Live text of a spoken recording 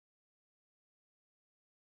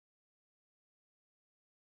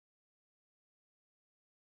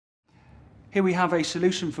Here we have a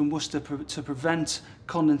solution from Worcester to prevent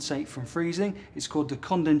condensate from freezing. It's called the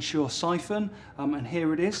CondenseSure siphon, and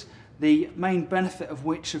here it is. The main benefit of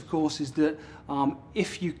which, of course, is that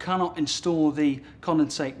if you cannot install the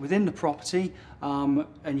condensate within the property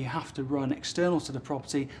and you have to run external to the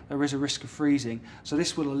property, there is a risk of freezing. So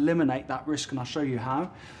this will eliminate that risk, and I'll show you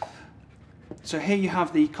how. So here you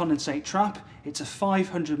have the condensate trap. It's a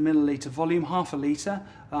 500 milliliter volume, half a litre,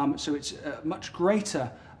 so it's a much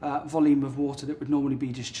greater volume of water that would normally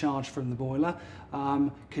be discharged from the boiler.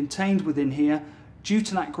 Contained within here, due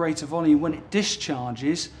to that greater volume, when it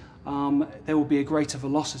discharges, there will be a greater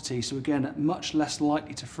velocity, so again, much less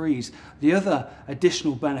likely to freeze. The other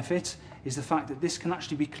additional benefit is the fact that this can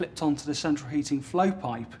actually be clipped onto the central heating flow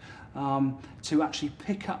pipe to actually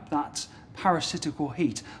pick up that parasitical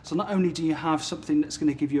heat. So not only do you have something that's going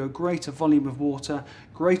to give you a greater volume of water,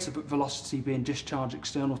 greater velocity being discharged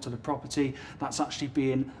external to the property, that's actually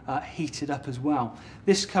being heated up as well.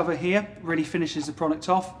 This cover here really finishes the product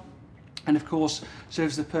off, and of course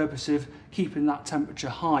serves the purpose of keeping that temperature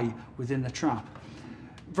high within the trap.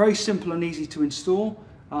 Very simple and easy to install.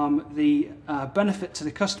 The benefit to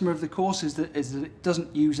the customer of the course is that it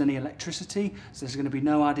doesn't use any electricity, so there's going to be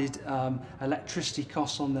no added electricity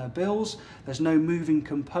costs on their bills. There's no moving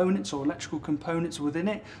components or electrical components within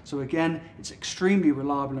it, so again, it's extremely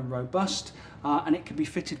reliable and robust, and it can be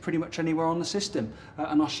fitted pretty much anywhere on the system,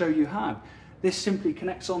 and I'll show you how. This simply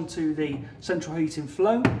connects onto the central heating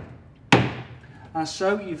flow.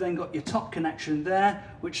 So you've then got your top connection there,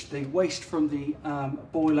 which the waste from the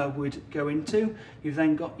boiler would go into. You've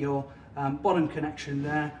then got your bottom connection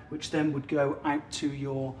there, which then would go out to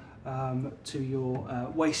your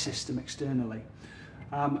waste system externally.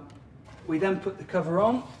 We then put the cover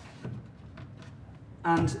on,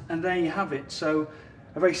 and there you have it. So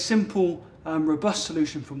a very simple, robust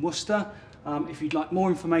solution from Worcester. If you'd like more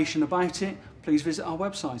information about it, please visit our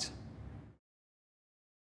website.